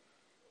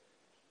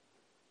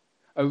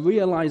 A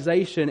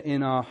realization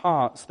in our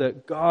hearts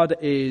that God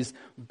is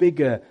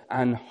bigger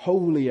and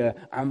holier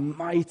and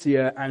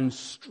mightier and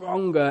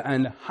stronger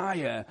and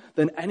higher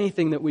than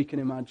anything that we can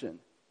imagine.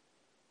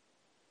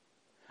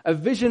 A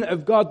vision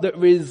of God that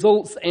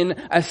results in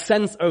a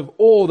sense of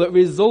awe, that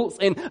results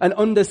in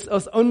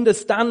us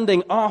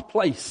understanding our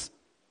place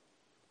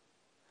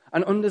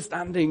and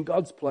understanding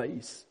God's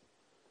place.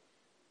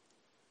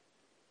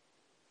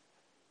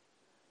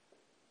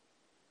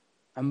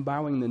 And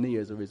bowing the knee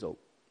as a result.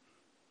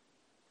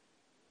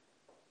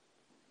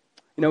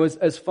 You know,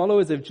 as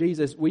followers of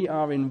Jesus, we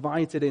are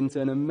invited into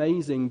an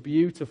amazing,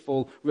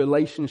 beautiful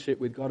relationship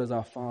with God as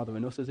our Father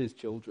and us as His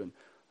children.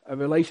 A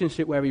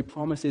relationship where He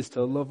promises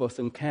to love us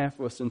and care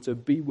for us and to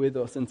be with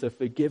us and to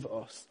forgive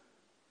us.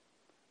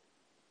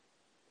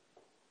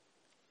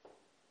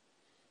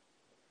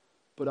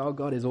 But our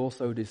God is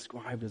also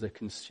described as a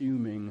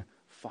consuming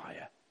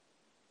fire.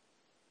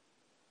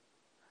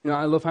 You know,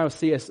 I love how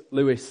C.S.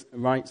 Lewis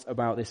writes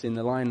about this in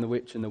The Lion, the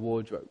Witch and the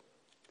Wardrobe.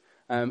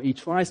 He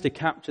tries to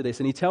capture this,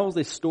 and he tells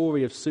this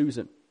story of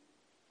Susan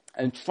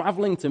and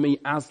traveling to meet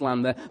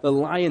Aslan, the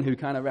lion who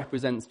kind of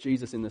represents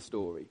Jesus in the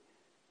story.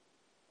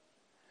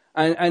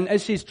 And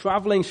as she's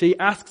traveling, she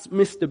asks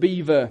Mr.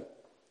 Beaver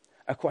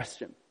a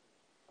question.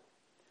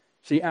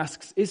 She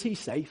asks, "Is he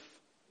safe?"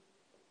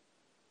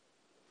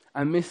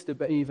 And Mr.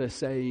 Beaver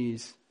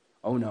says,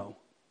 "Oh no,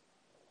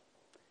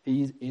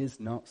 he is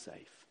not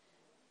safe,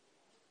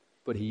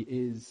 but he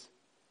is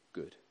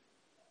good."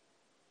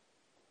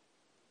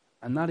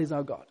 And that is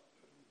our God.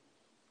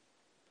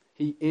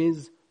 He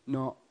is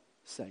not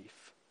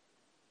safe.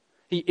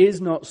 He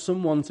is not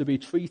someone to be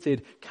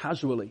treated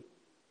casually.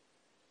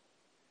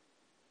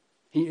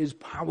 He is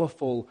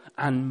powerful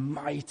and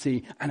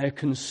mighty and a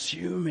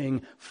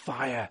consuming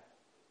fire.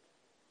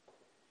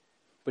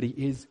 But He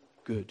is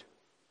good.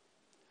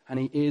 And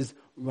He is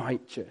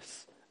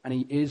righteous. And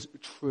He is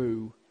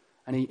true.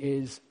 And He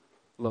is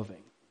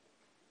loving.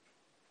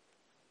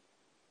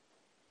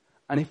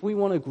 And if we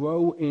want to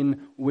grow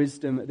in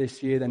wisdom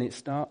this year, then it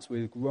starts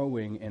with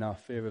growing in our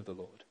fear of the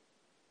Lord.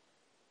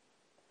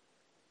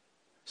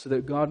 so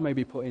that God may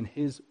be put in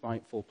his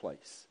rightful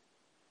place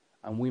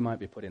and we might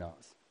be put in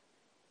ours.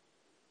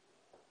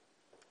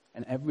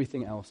 And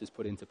everything else is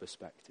put into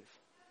perspective.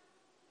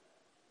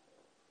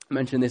 I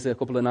mentioned this a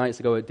couple of nights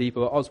ago at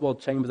Deeper.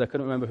 Oswald Chambers, I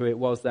couldn't remember who it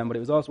was then, but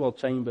it was Oswald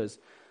Chambers.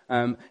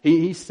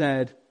 He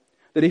said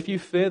that if you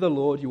fear the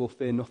Lord, you will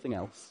fear nothing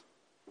else.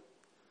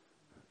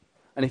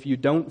 And if you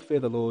don't fear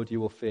the Lord,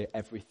 you will fear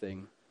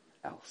everything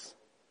else.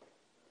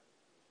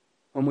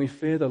 When we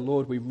fear the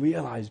Lord, we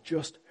realize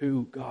just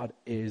who God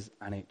is,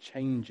 and it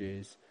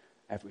changes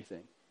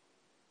everything.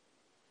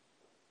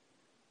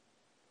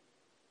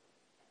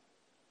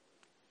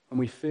 When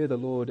we fear the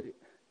Lord,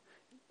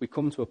 we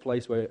come to a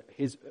place where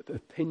his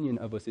opinion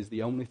of us is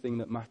the only thing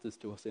that matters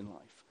to us in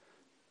life.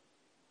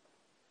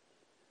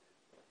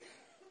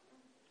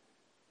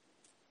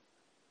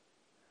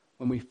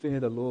 When we fear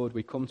the Lord,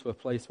 we come to a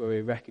place where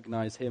we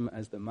recognize him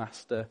as the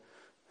master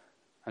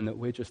and that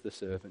we're just the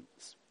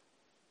servants.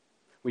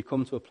 We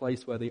come to a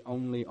place where the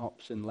only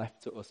option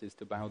left to us is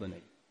to bow the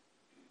knee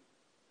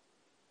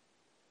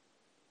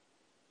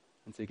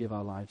and to give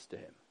our lives to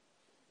him.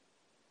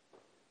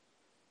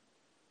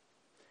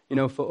 You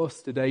know, for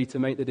us today, to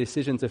make the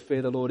decision to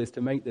fear the Lord is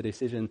to make the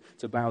decision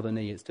to bow the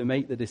knee. It's to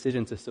make the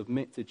decision to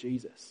submit to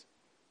Jesus.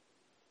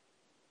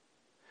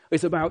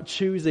 It's about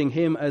choosing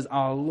him as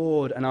our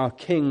Lord and our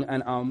King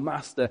and our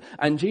Master.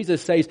 And Jesus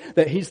says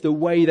that he's the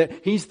way, that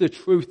he's the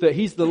truth, that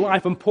he's the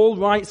life. And Paul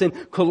writes in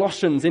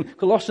Colossians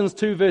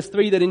 2 verse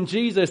 3, that in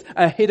Jesus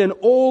are hidden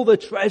all the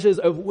treasures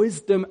of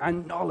wisdom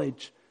and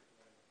knowledge.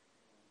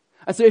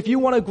 And so if you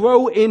want to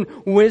grow in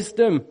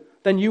wisdom,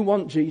 then you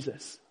want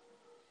Jesus.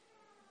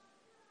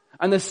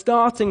 And the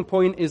starting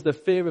point is the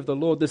fear of the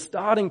Lord. The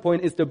starting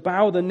point is to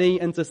bow the knee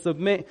and to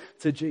submit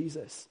to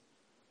Jesus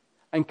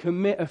and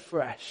commit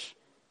afresh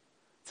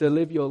to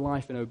live your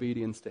life in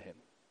obedience to him.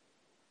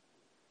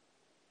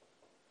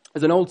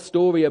 There's an old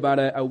story about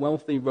a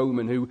wealthy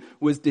Roman who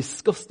was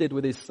disgusted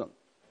with his son.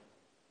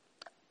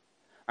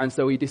 And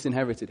so he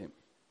disinherited him.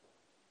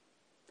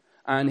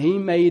 And he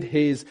made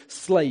his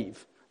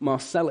slave,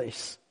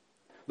 Marcellus,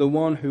 the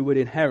one who would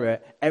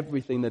inherit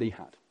everything that he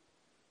had.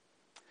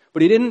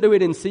 But he didn't do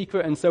it in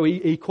secret, and so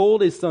he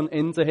called his son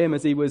into him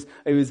as he was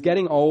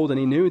getting old and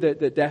he knew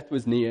that death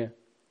was near.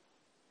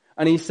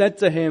 And he said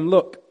to him,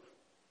 look,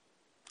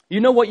 you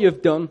know what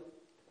you've done,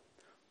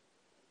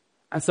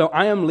 and so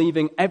I am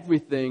leaving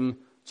everything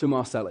to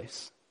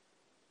Marcellus.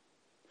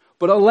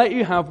 But I'll let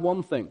you have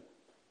one thing.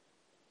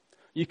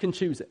 You can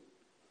choose it.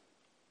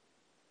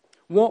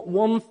 What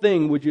one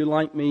thing would you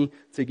like me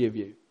to give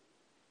you?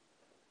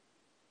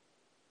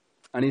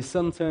 And his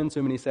son turned to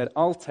him and he said,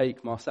 I'll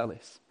take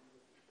Marcellus.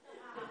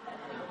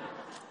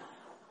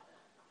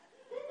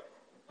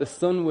 The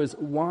son was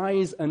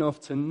wise enough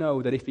to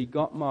know that if he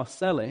got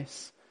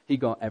Marcellus, he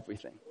got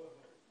everything.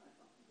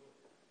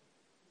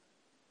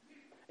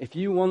 If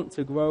you want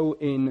to grow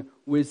in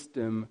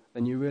wisdom,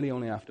 then you really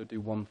only have to do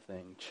one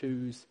thing.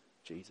 Choose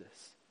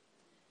Jesus.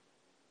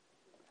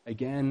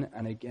 Again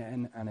and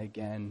again and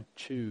again,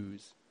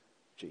 choose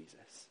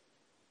Jesus.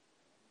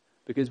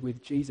 Because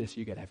with Jesus,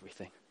 you get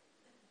everything.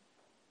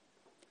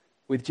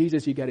 With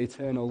Jesus, you get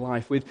eternal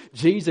life. With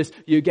Jesus,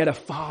 you get a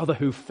Father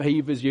who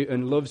favors you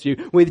and loves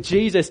you. With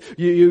Jesus,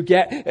 you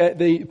get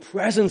the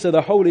presence of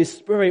the Holy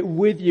Spirit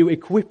with you,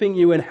 equipping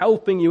you and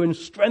helping you and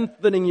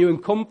strengthening you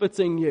and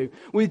comforting you.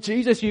 With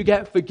Jesus, you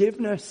get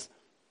forgiveness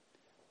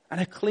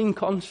and a clean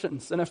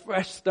conscience and a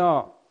fresh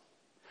start.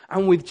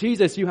 And with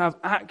Jesus, you have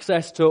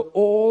access to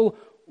all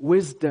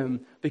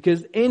wisdom,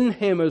 because in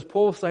him, as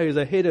Paul says,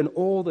 are hidden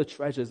all the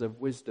treasures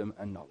of wisdom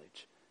and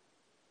knowledge.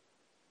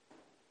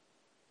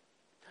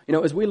 You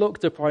know, as we look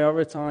to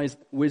prioritize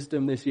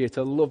wisdom this year,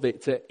 to love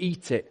it, to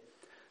eat it,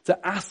 to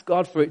ask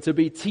God for it, to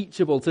be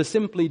teachable, to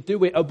simply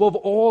do it, above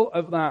all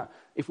of that,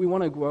 if we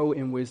want to grow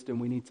in wisdom,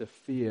 we need to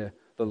fear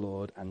the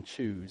Lord and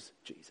choose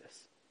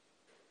Jesus.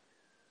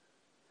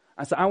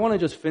 And so I want to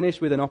just finish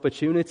with an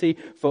opportunity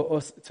for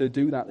us to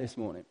do that this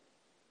morning.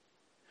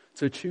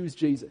 To choose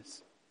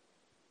Jesus.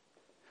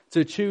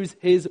 To choose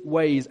his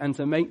ways and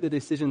to make the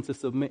decision to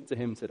submit to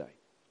him today.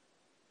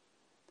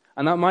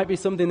 And that might be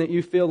something that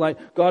you feel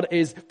like God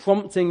is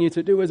prompting you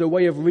to do as a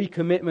way of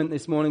recommitment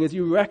this morning, as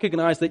you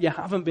recognize that you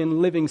haven't been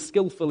living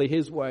skillfully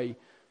his way,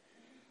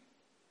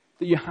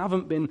 that you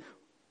haven't been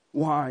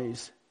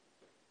wise.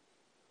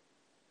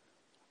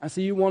 And so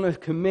you want to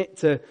commit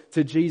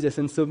to Jesus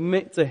and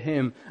submit to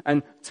him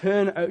and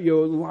turn out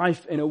your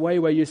life in a way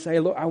where you say,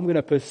 look, I'm going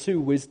to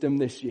pursue wisdom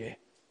this year,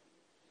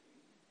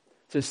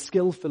 to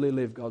skillfully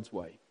live God's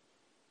way.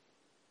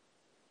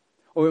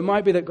 Or it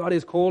might be that God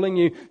is calling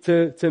you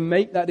to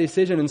make that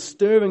decision and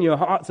stirring your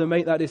heart to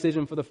make that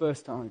decision for the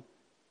first time.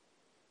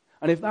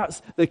 And if that's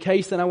the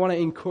case, then I want to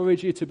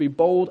encourage you to be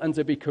bold and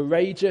to be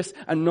courageous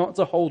and not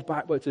to hold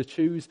back, but to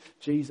choose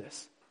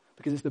Jesus.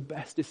 Because it's the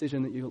best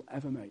decision that you'll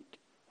ever make.